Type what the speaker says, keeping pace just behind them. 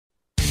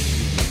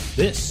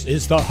This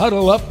is the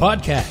Huddle Up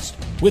Podcast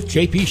with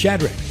JP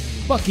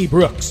Shadrick, Bucky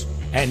Brooks,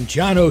 and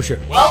John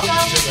Osher. Welcome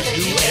to the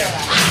new era.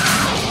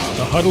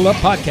 The Huddle Up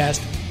Podcast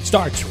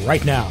starts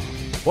right now.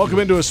 Welcome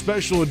into a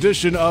special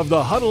edition of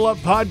the Huddle Up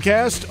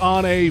Podcast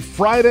on a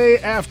Friday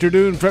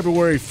afternoon,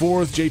 February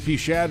 4th. JP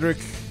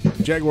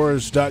Shadrick,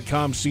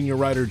 Jaguars.com senior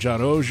writer John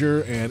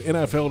Osher, and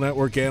NFL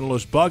Network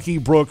analyst Bucky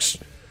Brooks.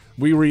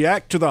 We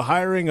react to the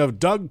hiring of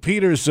Doug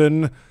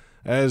Peterson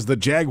as the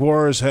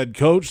Jaguars head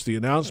coach. The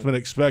announcement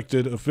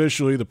expected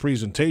officially, the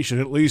presentation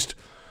at least,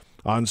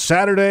 on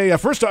Saturday.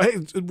 First,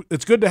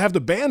 it's good to have the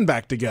band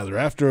back together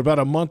after about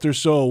a month or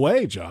so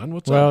away, John.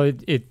 What's up? Well,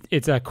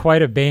 it's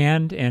quite a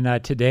band,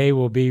 and today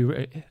we'll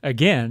be,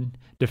 again,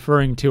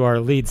 deferring to our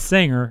lead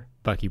singer,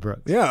 Bucky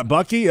Brooks. Yeah,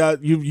 Bucky,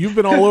 you've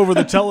been all over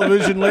the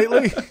television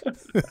lately,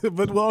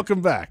 but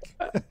welcome back.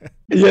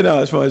 Yeah,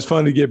 no, it's fun. It's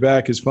fun to get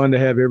back. It's fun to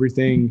have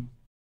everything,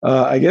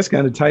 I guess,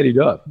 kind of tidied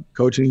up.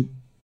 Coaching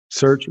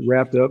search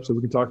wrapped up so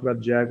we can talk about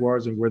the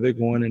Jaguars and where they're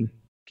going and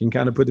can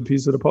kind of put the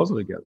pieces of the puzzle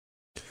together.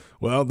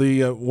 Well,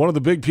 the one of the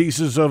big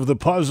pieces of the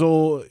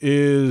puzzle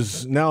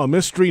is now a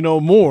mystery no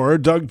more.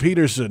 Doug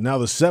Peterson, now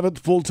the 7th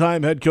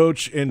full-time head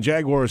coach in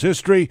Jaguars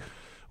history.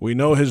 We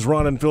know his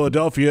run in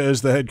Philadelphia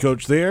as the head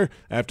coach there.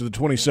 After the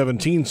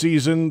 2017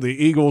 season, the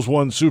Eagles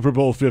won Super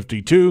Bowl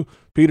 52.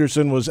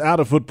 Peterson was out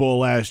of football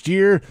last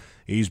year.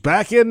 He's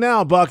back in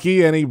now,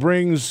 Bucky, and he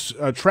brings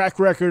a track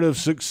record of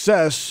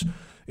success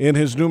in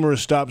his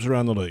numerous stops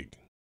around the league.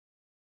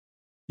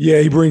 Yeah,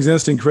 he brings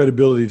instant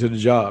credibility to the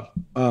job.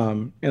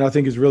 And I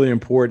think it's really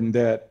important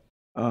that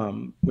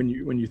when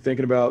you're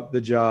thinking about the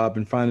job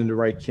and finding the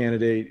right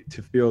candidate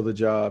to fill the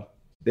job,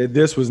 that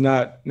this was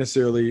not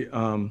necessarily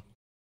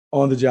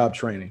on-the-job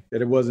training,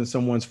 that it wasn't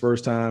someone's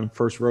first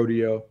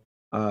rodeo.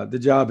 The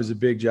job is a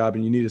big job,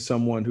 and you needed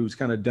someone who's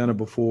kind of done it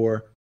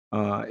before.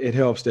 It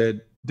helps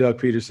that Doug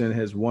Peterson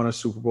has won a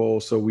Super Bowl,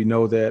 so we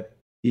know that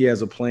he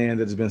has a plan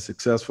that has been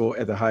successful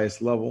at the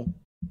highest level.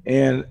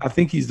 And I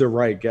think he's the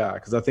right guy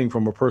because I think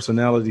from a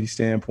personality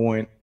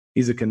standpoint,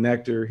 he's a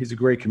connector. He's a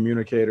great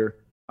communicator.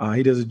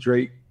 He does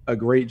a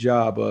great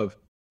job of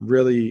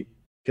really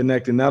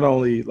connecting not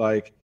only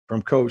like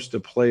from coach to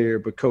player,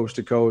 but coach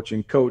to coach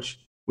and coach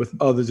with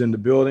others in the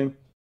building.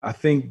 I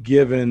think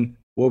given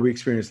what we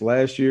experienced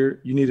last year,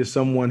 you needed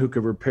someone who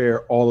could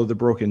repair all of the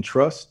broken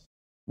trust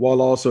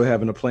while also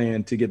having a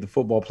plan to get the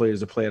football players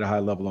to play at a high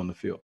level on the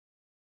field.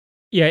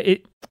 Yeah,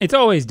 it's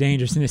always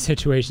dangerous in this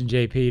situation,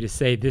 JP, to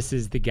say this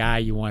is the guy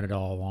you wanted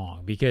all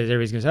along because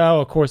everybody's going to say,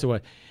 oh, of course it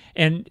was.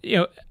 And,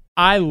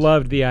 I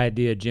loved the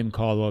idea of Jim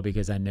Caldwell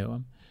because I knew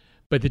him.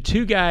 But the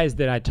two guys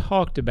that I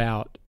talked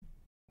about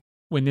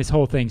when this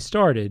whole thing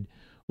started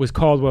was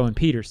Caldwell and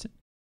Peterson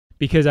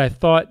because I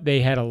thought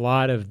they had a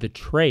lot of the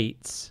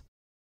traits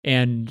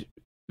and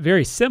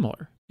very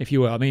similar, if you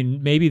will. I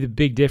mean, maybe the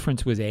big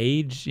difference was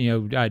age.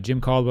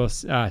 Jim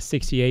Caldwell's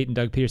 68 and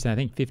Doug Peterson, I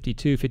think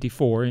 52,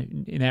 54,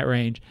 in that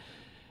range.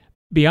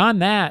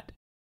 Beyond that,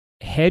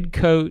 head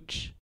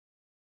coach,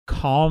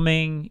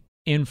 calming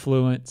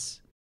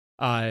influence,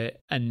 a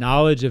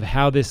knowledge of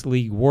how this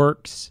league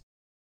works,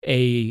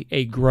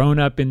 a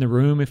grown-up in the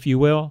room, if you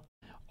will.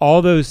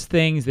 All those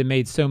things that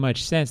made so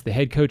much sense, the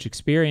head coach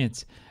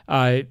experience.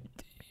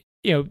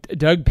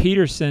 Doug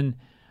Peterson,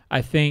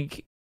 I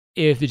think,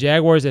 if the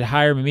Jaguars had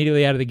hired him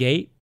immediately out of the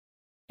gate,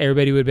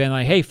 everybody would have been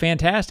like, hey,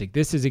 fantastic.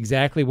 This is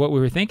exactly what we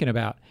were thinking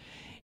about.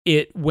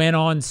 It went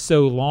on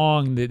so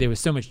long that there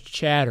was so much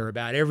chatter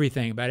about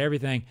everything. But,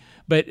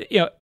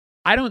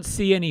 I don't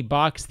see any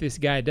box this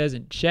guy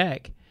doesn't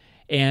check.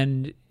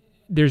 And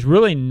there's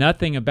really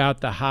nothing about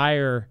the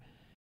hire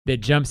that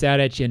jumps out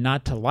at you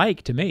not to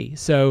like to me.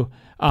 So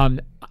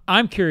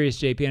I'm curious,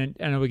 JP, and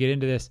I know we'll get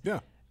into this.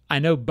 Yeah. I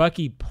know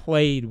Bucky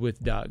played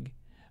with Doug,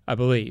 I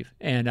believe,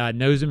 and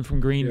knows him from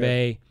Green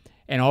Bay.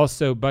 And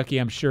also Bucky,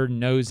 I'm sure,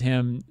 knows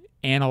him,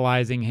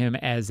 analyzing him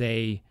as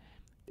a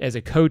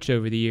coach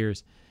over the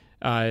years.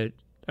 I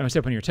don't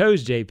step on your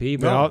toes, JP,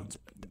 but No.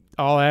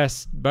 I'll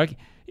ask Bucky.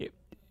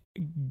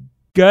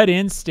 Gut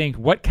instinct,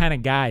 what kind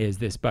of guy is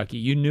this, Bucky?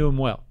 You knew him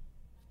well.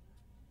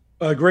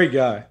 A great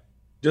guy,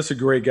 just a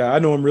great guy. I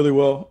know him really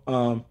well.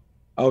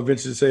 I would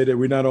venture to say that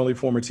we're not only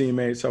former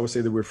teammates, I would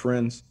say that we're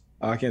friends.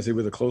 I can't say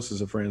we're the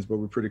closest of friends, but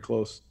we're pretty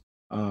close.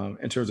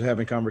 In terms of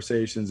having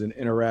conversations and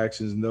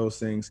interactions and those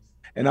things.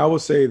 And I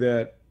would say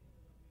that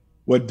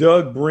what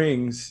Doug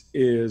brings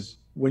is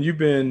when you've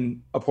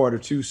been a part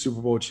of 2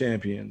 Super Bowl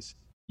champions,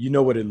 you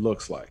know what it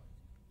looks like.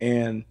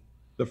 And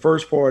the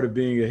first part of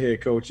being a head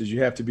coach is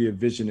you have to be a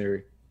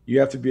visionary. You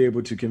have to be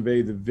able to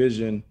convey the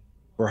vision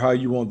for how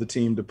you want the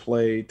team to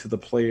play to the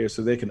players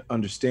so they can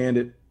understand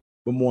it,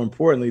 but more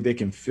importantly, they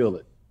can feel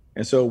it.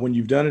 And so when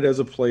you've done it as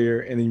a player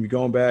and then you're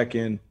going back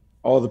and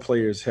all the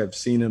players have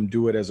seen him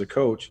do it as a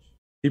coach,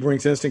 he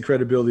brings instant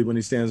credibility when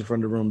he stands in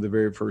front of the room the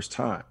very first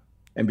time.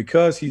 And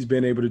because he's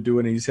been able to do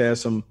it and he's had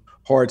some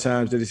hard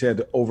times that he's had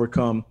to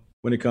overcome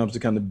when it comes to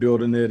kind of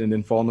building it and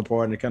then falling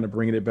apart and kind of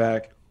bringing it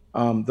back,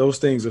 those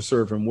things have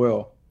served him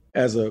well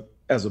as a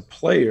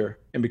player.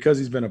 And because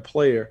he's been a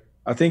player,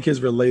 I think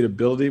his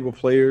relatability with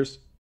players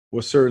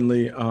was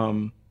certainly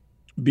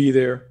be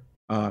there.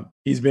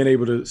 He's been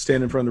able to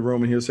stand in front of the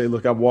room and he'll say,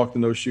 look, I've walked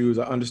in those shoes.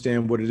 I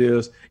understand what it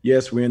is.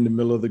 Yes, we're in the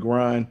middle of the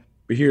grind,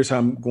 but here's how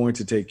I'm going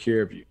to take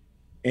care of you.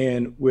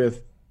 And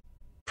with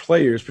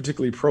players,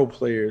 particularly pro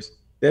players,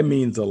 that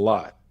means a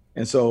lot.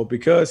 And so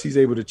because he's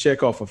able to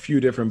check off a few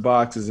different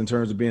boxes in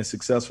terms of being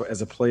successful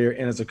as a player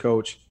and as a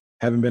coach,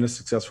 having been a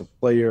successful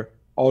player,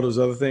 all those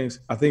other things,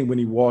 I think when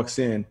he walks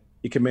in,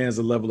 he commands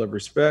a level of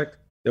respect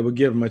that will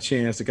give him a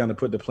chance to kind of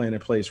put the plan in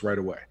place right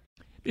away.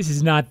 This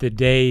is not the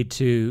day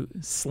to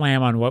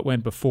slam on what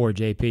went before,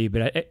 JP,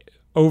 but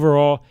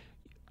overall,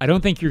 I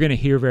don't think you're going to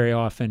hear very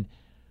often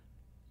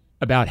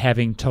about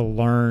having to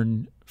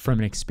learn from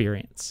an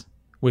experience,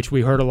 which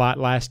we heard a lot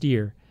last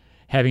year,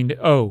 having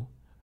to,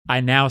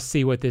 I now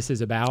see what this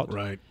is about.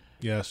 Right,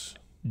 yes.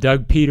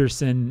 Doug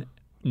Peterson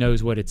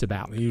knows what it's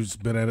about. He's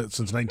been at it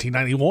since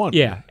 1991.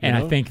 Yeah, and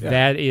I think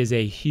that is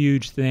a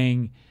huge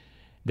thing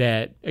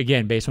that,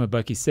 again, based on what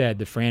Bucky said,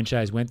 the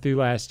franchise went through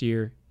last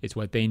year. It's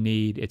what they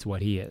need. It's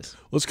what he is.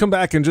 Let's come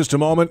back in just a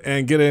moment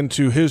and get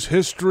into his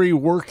history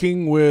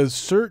working with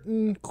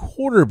certain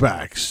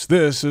quarterbacks.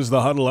 This is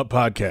the Huddle Up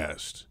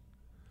Podcast.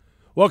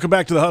 Welcome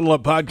back to the Huddle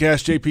Up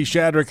Podcast. JP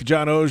Shadrick,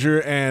 John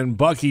Oehser, and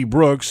Bucky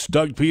Brooks.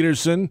 Doug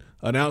Peterson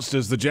announced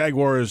as the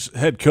Jaguars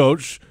head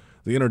coach.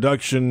 The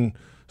introduction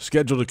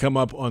scheduled to come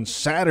up on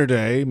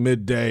Saturday,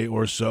 midday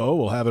or so.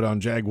 We'll have it on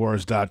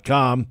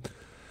Jaguars.com.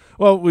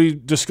 Well, we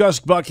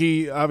discussed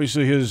Bucky,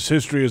 obviously his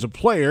history as a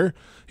player.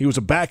 He was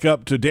a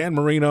backup to Dan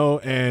Marino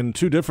and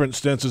 2 different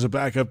stints as a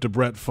backup to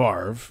Brett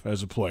Favre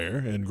as a player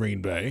in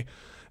Green Bay.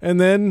 And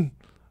then,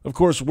 of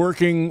course,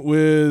 working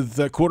with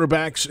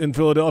quarterbacks in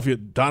Philadelphia,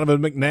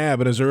 Donovan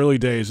McNabb in his early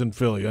days in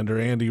Philly under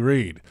Andy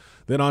Reid.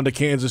 Then on to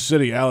Kansas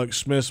City. Alex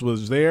Smith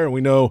was there.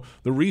 We know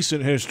the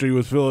recent history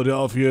with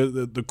Philadelphia,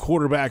 the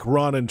quarterback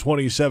run in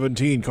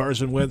 2017.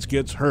 Carson Wentz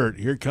gets hurt.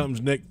 Here comes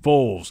Nick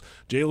Foles.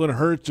 Jalen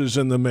Hurts is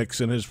in the mix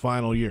in his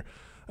final year.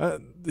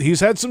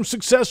 He's had some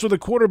success with the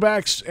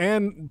quarterbacks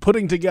and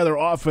putting together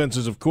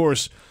offenses, of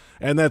course,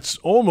 and that's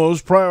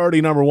almost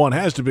priority number one,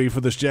 has to be for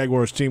this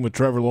Jaguars team with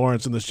Trevor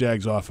Lawrence and this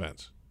Jags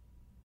offense.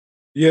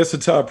 Yeah, it's a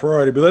top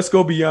priority, but let's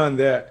go beyond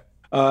that.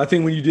 I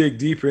think when you dig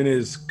deeper in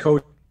his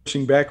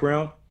coaching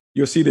background,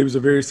 you'll see that he was a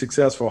very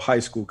successful high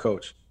school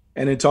coach.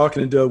 And in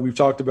talking to Doug, we've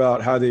talked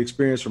about how the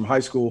experience from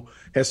high school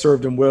has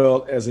served him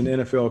well as an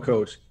NFL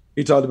coach.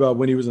 He talked about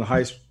when he was a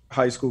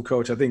high school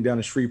coach, I think down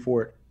in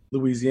Shreveport,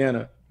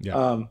 Louisiana.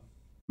 Yeah.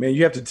 Man,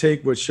 you have to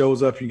take what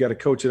shows up. You got to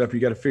coach it up. You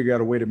got to figure out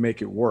a way to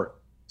make it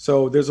work.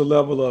 So there's a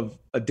level of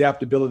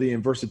adaptability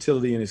and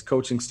versatility in his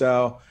coaching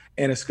style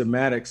and his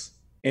schematics.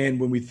 And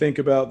when we think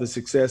about the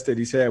success that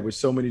he's had with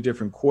so many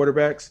different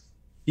quarterbacks,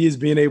 he is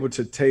being able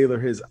to tailor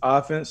his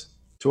offense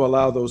to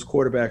allow those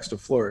quarterbacks to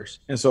flourish.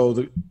 And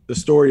so the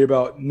story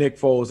about Nick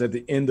Foles at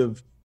the end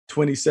of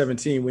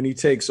 2017, when he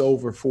takes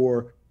over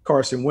for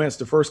Carson Wentz,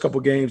 the first couple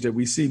games that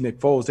we see Nick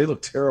Foles, they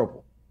look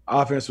terrible.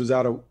 Offense was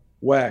out of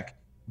whack.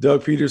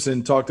 Doug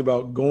Peterson talked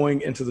about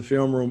going into the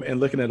film room and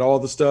looking at all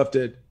the stuff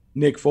that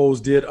Nick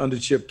Foles did under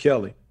Chip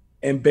Kelly.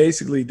 And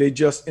basically, they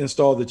just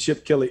installed the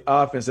Chip Kelly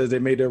offense as they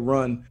made their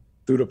run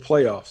through the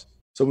playoffs.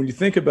 So when you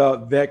think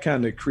about that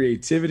kind of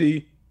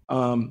creativity,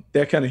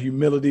 that kind of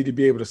humility to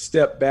be able to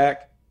step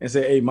back and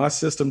say, hey, my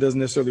system doesn't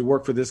necessarily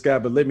work for this guy,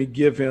 but let me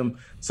give him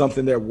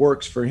something that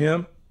works for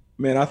him.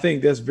 Man, I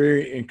think that's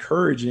very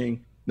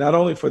encouraging, not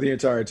only for the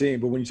entire team,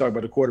 but when you talk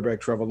about the quarterback,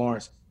 Trevor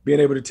Lawrence,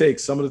 being able to take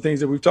some of the things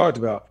that we've talked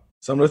about,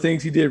 some of the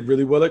things he did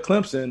really well at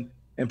Clemson,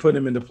 and put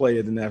him into play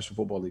at the National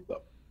Football League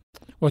level.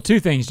 Well, 2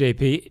 things,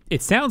 JP.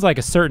 It sounds like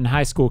a certain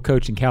high school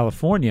coach in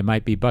California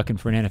might be bucking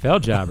for an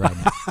NFL job right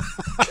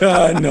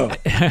now. No.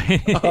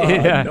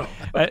 No.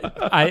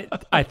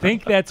 I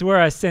think that's where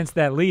I sensed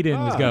that lead-in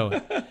was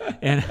going.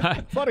 And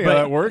Funny how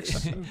that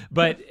works.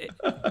 But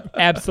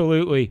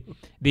absolutely,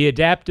 the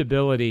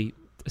adaptability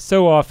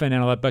so often,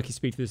 and I'll let Bucky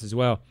speak to this as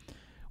well,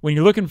 when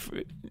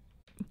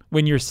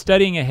you're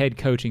studying a head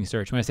coaching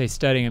search, when I say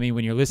studying, I mean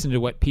when you're listening to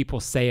what people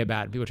say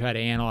about it, people try to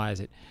analyze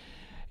it,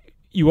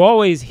 you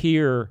always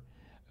hear,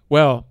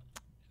 well,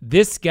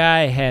 this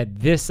guy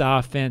had this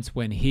offense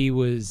when he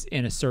was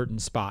in a certain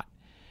spot.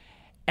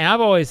 And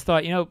I've always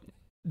thought,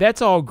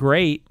 that's all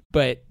great,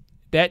 but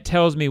that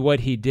tells me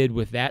what he did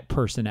with that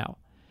personnel.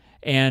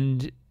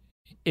 And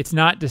it's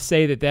not to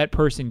say that that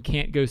person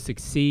can't go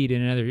succeed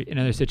in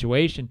another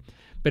situation,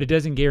 but it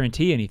doesn't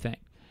guarantee anything.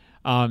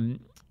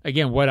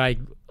 Again, what I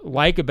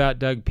like about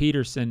Doug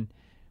Peterson,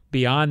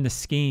 beyond the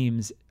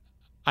schemes,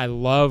 I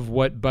love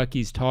what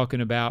Bucky's talking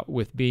about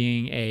with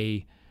being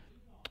a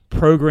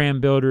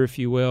program builder, if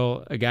you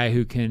will, a guy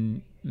who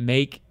can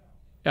make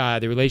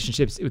the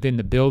relationships within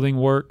the building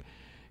work.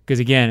 Because,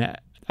 again,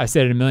 I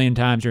said it a million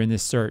times during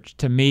this search.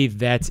 To me,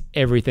 that's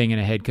everything in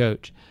a head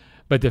coach.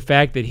 But the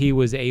fact that he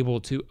was able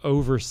to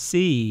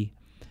oversee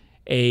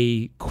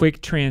a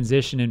quick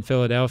transition in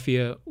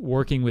Philadelphia,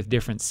 working with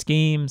different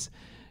schemes,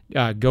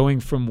 going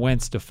from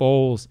Wentz to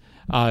Foles,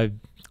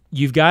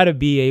 you've got to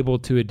be able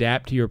to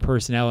adapt to your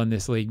personnel in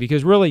this league,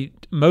 because really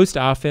most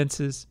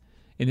offenses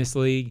in this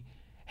league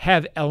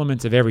have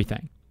elements of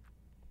everything.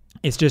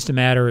 It's just a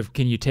matter of,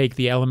 can you take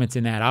the elements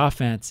in that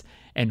offense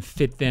and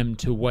fit them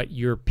to what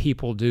your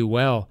people do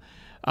well?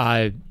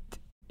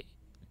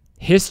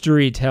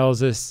 History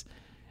tells us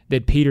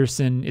that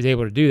Peterson is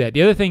able to do that.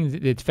 The other thing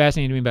that's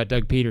fascinating to me about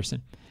Doug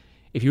Peterson,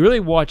 if you really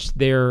watch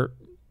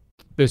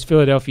those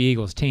Philadelphia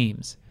Eagles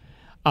teams,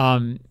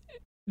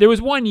 there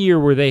was one year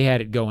where they had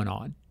it going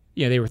on.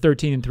 They were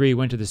 13-3,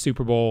 went to the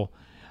Super Bowl,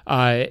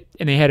 and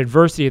they had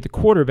adversity at the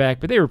quarterback,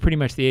 but they were pretty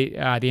much the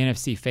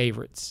NFC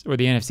favorites, or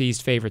the NFC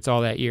East favorites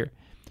all that year.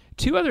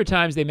 2 other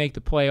times they make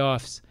the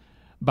playoffs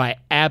by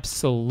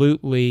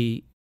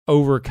absolutely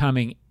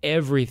overcoming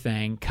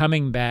everything,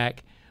 coming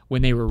back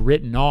when they were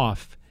written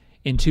off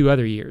in 2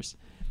 other years.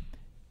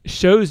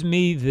 Shows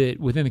me that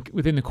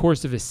within the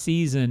course of a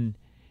season,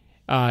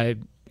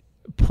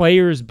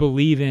 players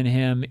believe in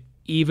him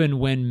even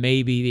when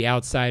maybe the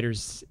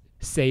outsiders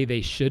say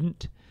they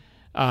shouldn't.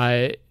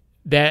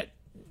 That,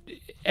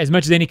 as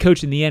much as any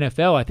coach in the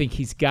NFL, I think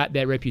he's got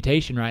that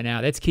reputation right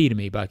now. That's key to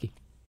me, Bucky.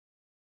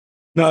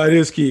 No, it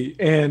is key.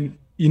 And,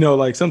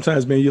 like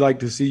sometimes, man, you like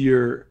to see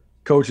your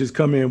coaches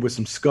come in with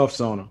some scuffs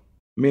on them,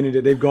 meaning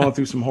that they've gone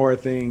through some hard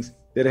things,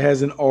 that it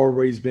hasn't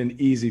always been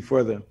easy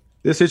for them.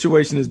 This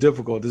situation is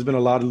difficult. There's been a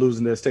lot of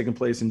losing that's taken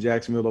place in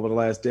Jacksonville over the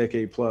last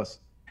decade plus.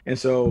 And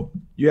so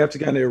you have to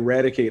kind of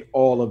eradicate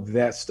all of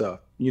that stuff,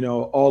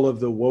 all of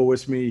the woe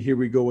is me, here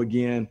we go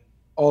again,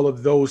 all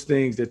of those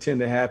things that tend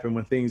to happen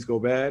when things go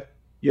bad.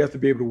 You have to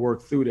be able to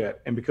work through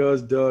that. And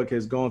because Doug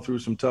has gone through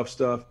some tough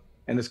stuff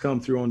and has come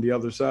through on the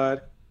other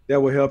side,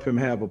 that will help him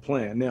have a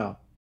plan. Now,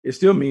 it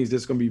still means that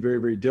it's going to be very,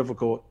 very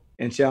difficult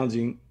and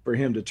challenging for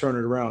him to turn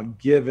it around,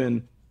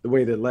 given the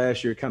way that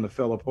last year kind of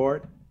fell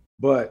apart.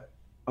 But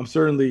I'm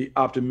certainly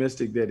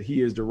optimistic that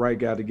he is the right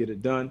guy to get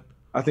it done.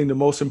 I think the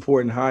most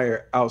important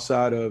hire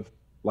outside of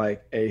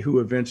who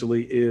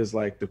eventually is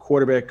like the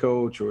quarterback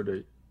coach or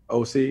the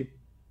OC,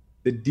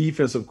 the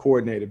defensive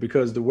coordinator,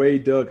 because the way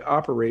Doug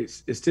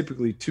operates is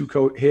typically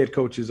 2 head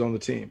coaches on the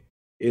team.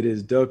 It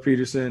is Doug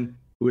Peterson,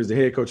 who is the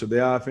head coach of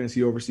the offense.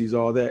 He oversees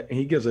all that, and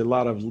he gives a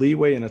lot of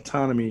leeway and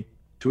autonomy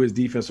to his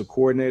defensive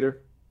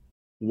coordinator.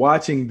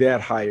 Watching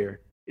that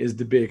hire is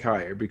the big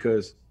hire,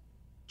 because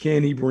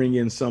can he bring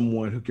in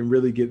someone who can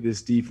really get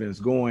this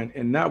defense going,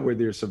 and not where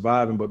they're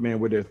surviving, but, man,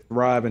 where they're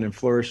thriving and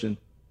flourishing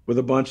with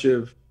a bunch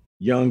of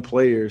young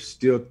players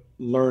still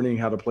learning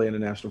how to play in the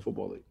National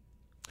Football League.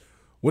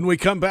 When we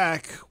come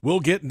back, we'll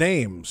get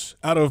names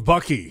out of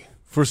Bucky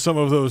for some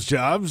of those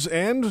jobs,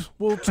 and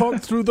we'll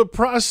talk through the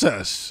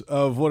process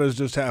of what has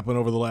just happened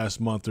over the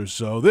last month or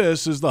so.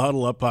 This is the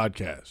Huddle Up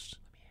Podcast.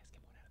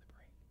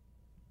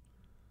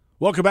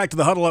 Welcome back to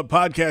the Huddle Up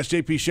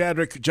Podcast. JP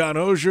Shadrick, John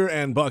Oehser,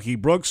 and Bucky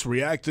Brooks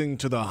reacting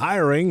to the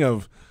hiring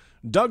of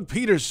Doug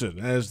Peterson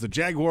as the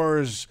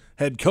Jaguars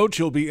head coach.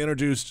 He'll be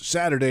introduced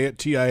Saturday at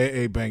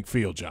TIAA Bank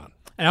Field, John.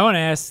 And I want to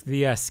ask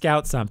the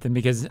scout something,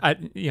 because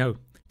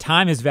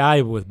time is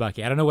valuable with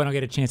Bucky. I don't know when I'll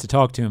get a chance to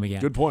talk to him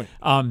again. Good point.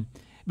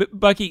 But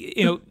Bucky,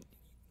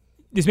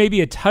 this may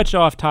be a touch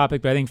off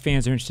topic, but I think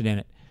fans are interested in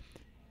it.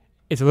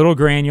 It's a little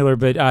granular,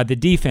 but the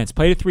defense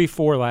played a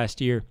 3-4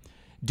 last year.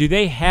 Do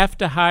they have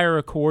to hire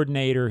a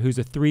coordinator who's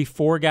a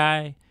 3-4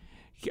 guy?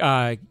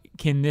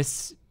 Can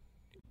this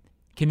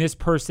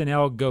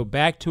personnel go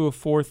back to a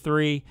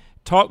 4-3?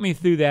 Talk me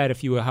through that,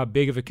 if you will, how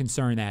big of a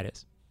concern that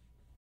is.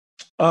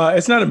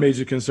 It's not a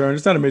major concern.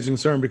 It's not a major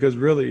concern because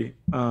really,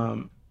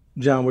 John,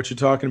 what you're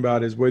talking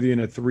about is whether you're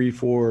in a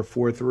 3-4 or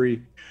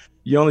 4-3,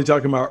 you're only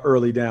talking about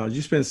early downs.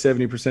 You spend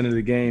 70% of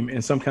the game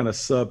in some kind of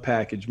sub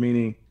package,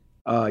 meaning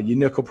your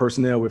nickel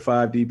personnel with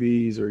 5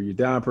 DBs or your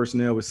dime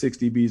personnel with 6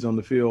 DBs on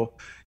the field.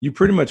 You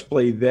pretty much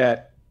play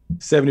that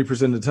 70%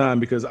 of the time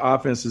because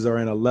offenses are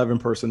in 11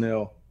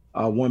 personnel,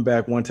 1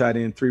 back, 1 tight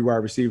end, 3 wide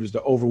receivers,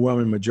 the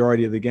overwhelming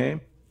majority of the game.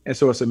 And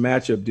so it's a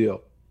matchup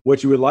deal.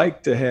 What you would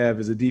like to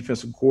have is a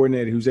defensive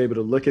coordinator who's able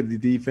to look at the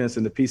defense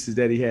and the pieces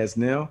that he has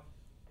now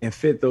and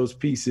fit those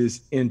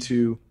pieces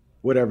into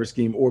whatever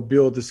scheme or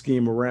build the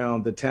scheme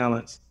around the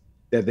talents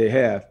that they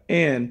have.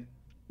 And,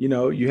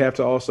 you have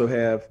to also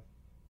have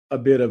a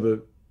bit of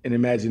an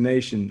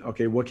imagination.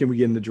 Okay, what can we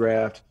get in the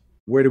draft?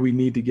 Where do we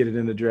need to get it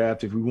in the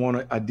draft if we want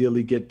to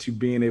ideally get to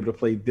being able to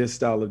play this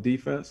style of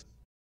defense?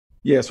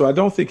 Yeah, so I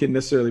don't think it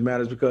necessarily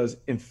matters because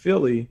in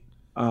Philly,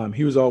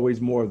 he was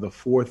always more of the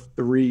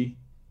 4-3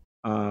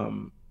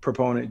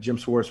 proponent. Jim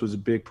Schwartz was a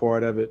big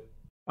part of it.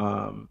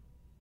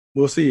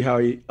 We'll see how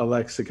he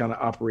elects to kind of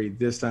operate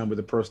this time with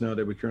the personnel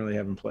that we currently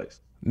have in place.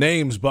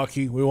 Names,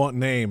 Bucky. We want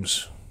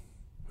names.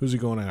 Who's he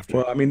going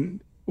after?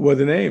 Well,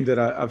 the name that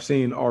I've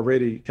seen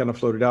already kind of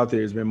floated out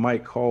there has been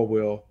Mike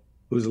Caldwell,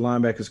 who's the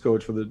linebackers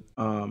coach for the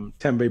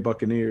Tampa Bay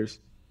Buccaneers.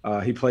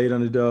 He played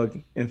under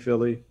Doug in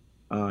Philly.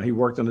 He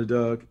worked under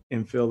Doug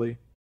in Philly.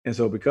 And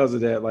so because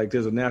of that,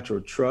 there's a natural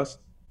trust.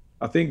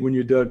 I think when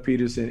you're Doug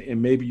Peterson and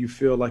maybe you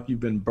feel like you've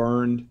been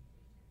burned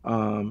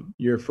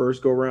your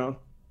first go-round,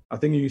 I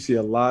think you see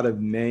a lot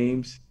of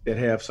names that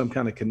have some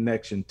kind of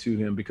connection to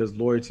him because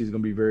loyalty is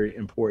going to be very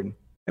important.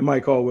 And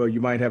Mike Caldwell, you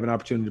might have an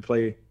opportunity to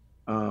play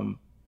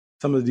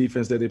some of the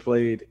defense that they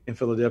played in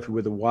Philadelphia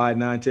with the wide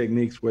 9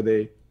 techniques where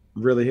they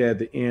really had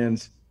the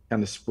ends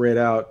kind of spread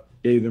out,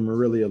 gave them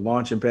really a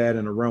launching pad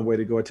and a runway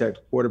to go attack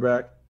the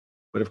quarterback.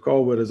 But if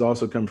Caldwell has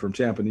also come from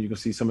Tampa, then you can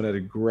see some of that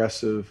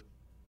aggressive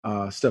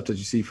stuff that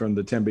you see from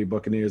the Tampa Bay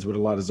Buccaneers with a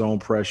lot of zone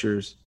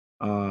pressures,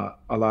 a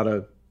lot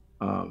of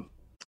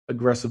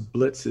aggressive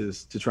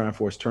blitzes to try and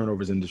force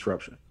turnovers and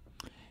disruption.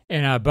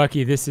 And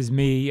Bucky, this is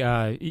me,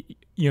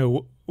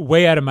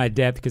 way out of my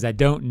depth because I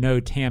don't know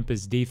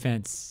Tampa's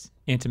defense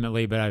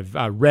intimately, but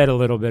I've read a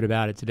little bit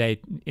about it today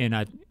in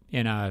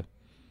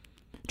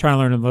trying to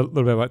learn a little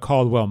bit about what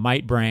Caldwell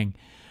might bring.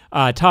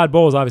 Todd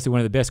Bowles is obviously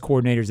one of the best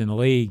coordinators in the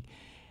league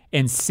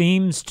and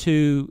seems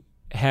to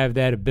have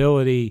that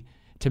ability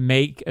to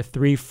make a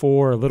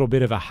 3-4 a little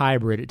bit of a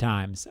hybrid at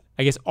times.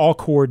 I guess all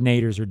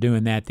coordinators are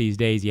doing that these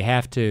days. You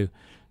have to,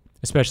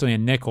 especially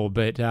in nickel,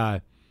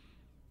 but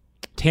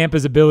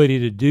Tampa's ability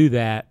to do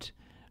that,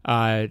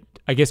 I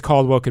guess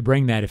Caldwell could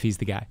bring that if he's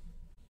the guy.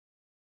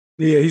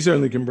 Yeah, he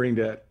certainly can bring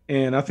that.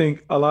 And I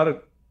think a lot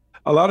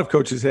of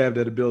coaches have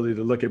that ability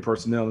to look at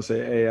personnel and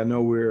say, hey, I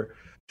know we're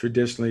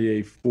traditionally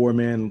a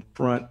 4-man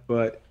front,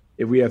 but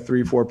if we have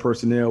 3-4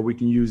 personnel, we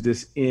can use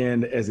this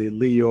end as a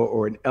Leo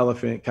or an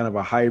elephant, kind of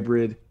a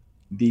hybrid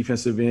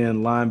defensive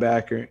end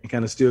linebacker, and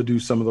kind of still do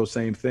some of those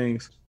same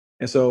things.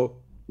 And so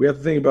we have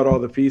to think about all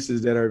the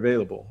pieces that are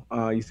available.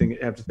 You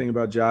have to think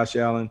about Josh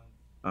Allen.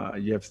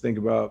 You have to think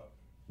about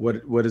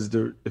what is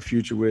the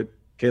future with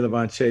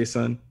K'Lavon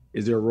Chaisson.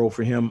 Is there a role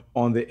for him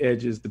on the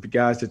edges? The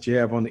guys that you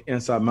have on the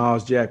inside,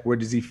 Miles Jack, where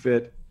does he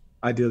fit?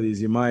 Ideally, is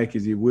he Mike?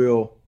 Is he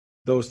Will?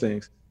 Those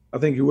things. I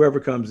think whoever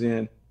comes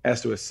in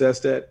has to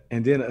assess that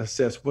and then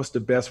assess what's the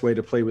best way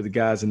to play with the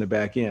guys in the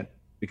back end.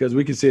 Because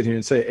we can sit here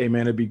and say, hey,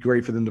 man, it'd be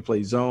great for them to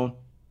play zone.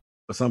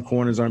 But some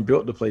corners aren't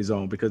built to play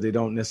zone because they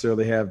don't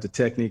necessarily have the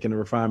technique and the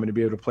refinement to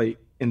be able to play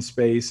in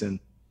space and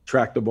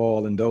track the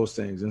ball and those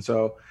things. And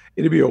so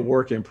it'll be a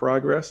work in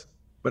progress.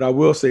 But I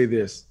will say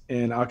this,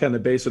 and I'll kind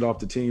of base it off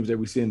the teams that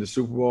we see in the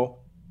Super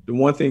Bowl. The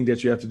one thing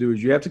that you have to do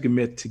is you have to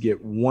commit to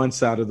get one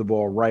side of the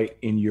ball right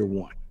in year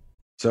one.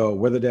 So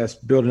whether that's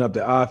building up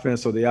the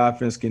offense so the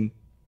offense can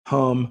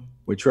hum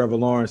with Trevor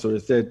Lawrence, or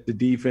that the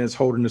defense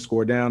holding the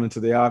score down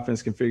until the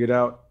offense can figure it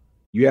out,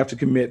 you have to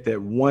commit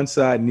that one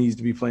side needs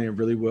to be playing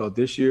really well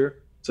this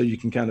year so you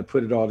can kind of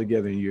put it all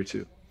together in year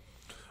two.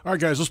 All right,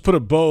 guys, let's put a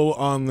bow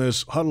on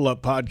this Huddle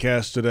Up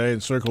podcast today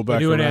and circle back around. I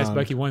do want to ask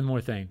Bucky one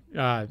more thing.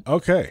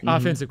 Okay.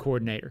 Offensive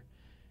coordinator.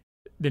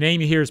 The name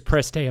you hear is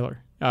Press Taylor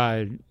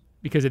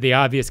because of the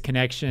obvious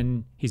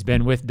connection. He's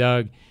been with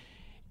Doug.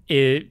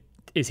 Is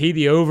he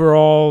the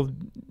overall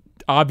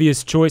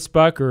obvious choice,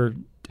 Buck, or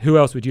who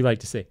else would you like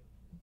to see?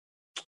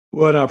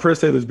 Well, no,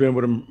 Press Taylor's been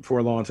with him for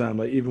a long time.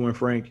 Like, even when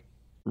Frank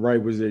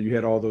Wright was there, you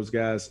had all those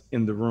guys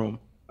in the room.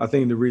 I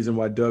think the reason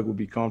why Doug would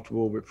be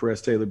comfortable with Press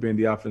Taylor being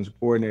the offensive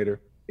coordinator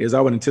is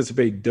I would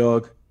anticipate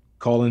Doug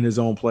calling his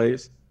own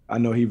plays. I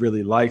know he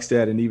really likes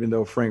that. And even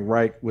though Frank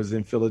Reich was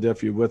in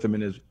Philadelphia with him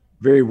and is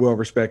very well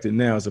respected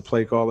now as a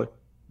play caller,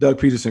 Doug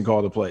Peterson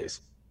called the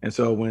plays. And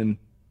so when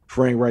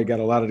Frank Reich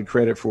got a lot of the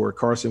credit for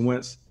Carson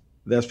Wentz,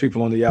 that's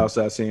people on the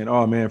outside saying,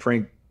 oh, man,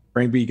 Frank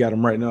B got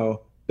him right.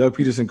 No, Doug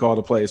Peterson called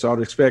the plays. So I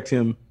would expect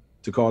him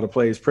to call the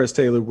plays. Press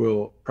Taylor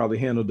will probably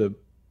handle the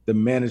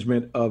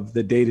management of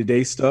the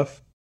day-to-day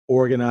stuff,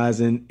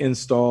 organizing,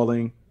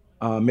 installing,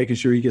 making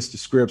sure he gets the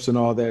scripts and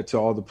all that to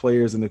all the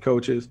players and the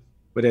coaches.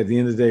 But at the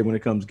end of the day, when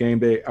it comes game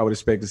day, I would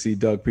expect to see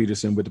Doug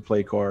Peterson with the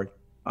play card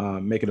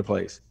making the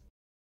plays.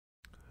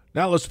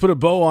 Now let's put a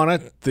bow on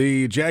it.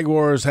 The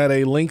Jaguars had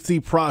a lengthy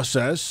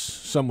process,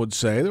 some would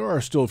say. There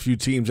are still a few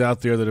teams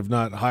out there that have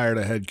not hired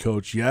a head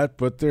coach yet,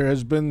 but there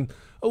has been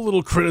a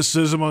little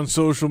criticism on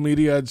social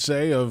media, I'd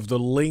say, of the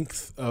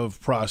length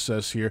of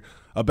process here.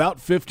 About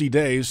 50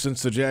 days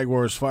since the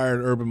Jaguars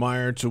fired Urban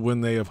Meyer to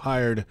when they have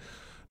hired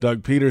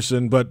Doug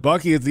Peterson. But,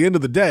 Bucky, at the end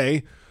of the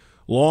day,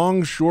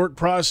 long, short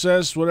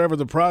process, whatever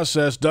the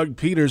process, Doug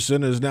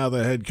Peterson is now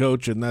the head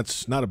coach, and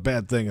that's not a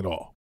bad thing at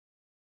all.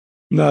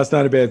 No, it's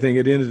not a bad thing.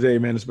 At the end of the day,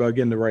 man, it's about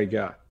getting the right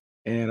guy.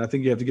 And I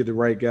think you have to get the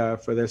right guy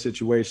for that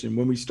situation.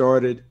 When we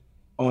started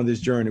on this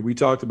journey, we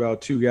talked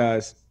about two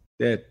guys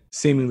that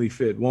seemingly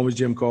fit. One was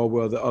Jim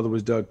Caldwell. The other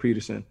was Doug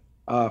Peterson.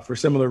 For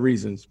similar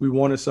reasons. We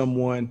wanted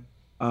someone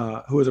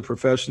who was a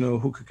professional,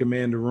 who could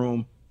command the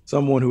room,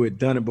 someone who had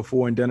done it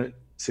before and done it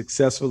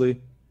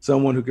successfully,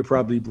 someone who could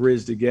probably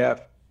bridge the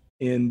gap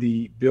in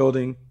the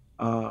building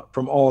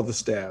from all the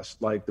staffs,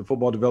 like the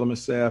football development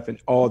staff and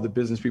all the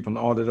business people and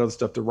all that other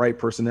stuff, the right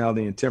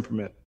personality and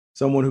temperament,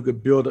 someone who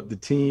could build up the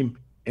team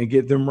and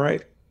get them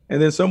right,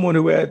 and then someone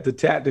who had the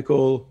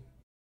tactical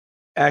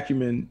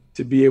acumen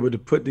to be able to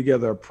put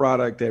together a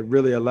product that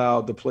really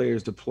allowed the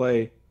players to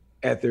play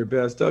at their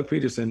best. Doug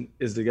Peterson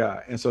is the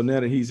guy. And so now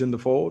that he's in the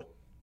fold,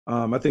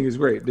 I think it's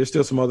great. There's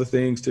still some other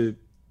things to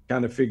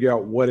kind of figure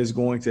out what is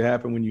going to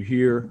happen when you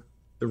hear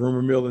the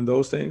rumor mill and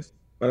those things.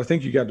 But I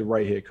think you got the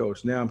right head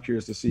coach. Now I'm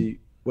curious to see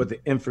what the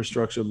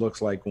infrastructure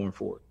looks like going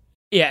forward.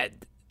 Yeah,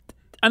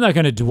 I'm not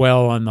going to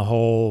dwell on the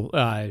whole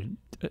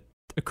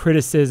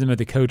criticism of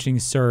the coaching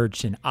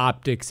search and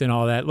optics and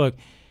all that. Look,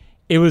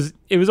 it was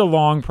a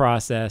long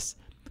process,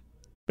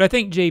 But I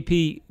think,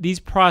 JP, these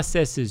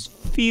processes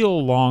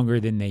feel longer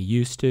than they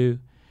used to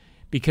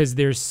because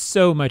there's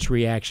so much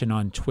reaction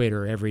on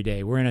Twitter every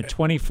day. We're in a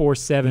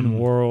 24/7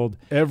 world.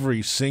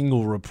 Every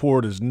single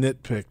report is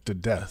nitpicked to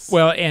death.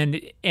 Well,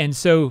 and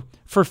so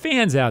for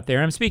fans out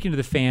there, I'm speaking to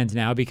the fans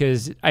now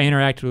because I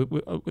interact with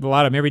a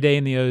lot of them every day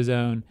in the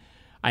Ozone.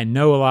 I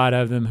know a lot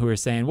of them who are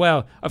saying,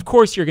 well, of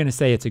course you're going to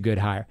say it's a good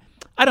hire.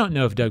 I don't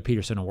know if Doug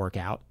Peterson will work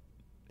out.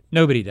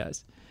 Nobody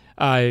does.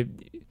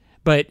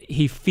 But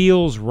he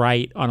feels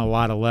right on a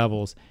lot of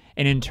levels.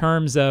 And in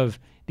terms of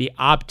the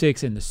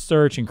optics and the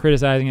search and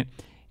criticizing it,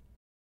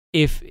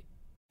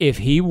 if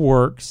he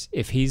works,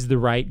 if he's the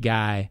right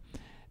guy,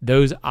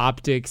 those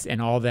optics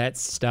and all that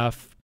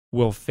stuff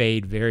will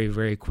fade very,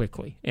 very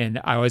quickly.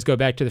 And I always go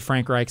back to the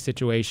Frank Reich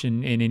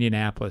situation in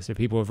Indianapolis. If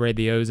people have read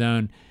the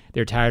Ozone,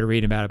 they're tired of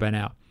reading about it by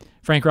now.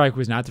 Frank Reich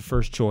was not the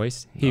first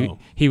choice.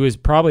 He was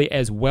probably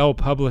as well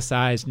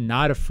publicized,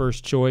 not a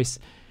first choice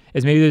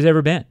as maybe there's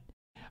ever been.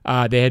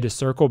 They had to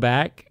circle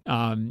back.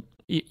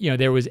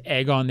 There was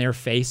egg on their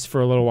face for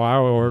a little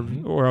while, or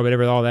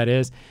whatever all that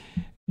is.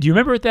 Do you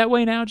remember it that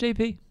way now,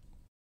 JP?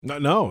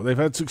 No, they've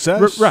had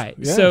success. Right.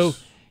 Yes. So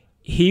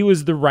he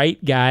was the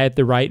right guy at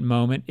the right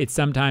moment. It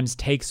sometimes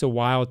takes a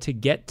while to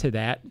get to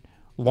that,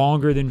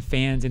 longer than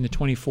fans in the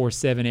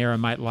 24/7 era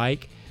might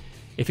like.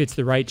 If it's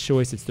the right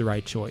choice, it's the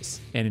right choice.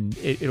 And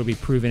it'll be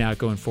proven out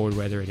going forward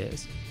whether it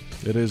is.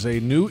 It is a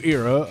new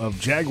era of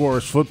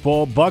Jaguars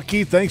football.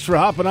 Bucky, thanks for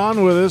hopping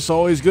on with us.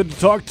 Always good to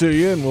talk to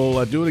you, and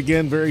we'll do it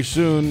again very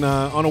soon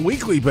on a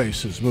weekly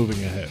basis moving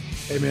ahead.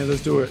 Hey, man,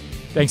 let's do it.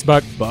 Thanks,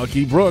 Buck.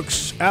 Bucky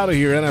Brooks out of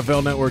here.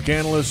 NFL Network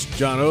analyst,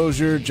 John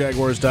Oehser,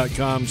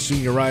 Jaguars.com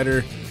senior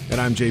writer, and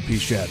I'm JP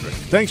Shadrick.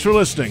 Thanks for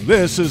listening.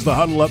 This is the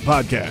Huddle Up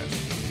Podcast.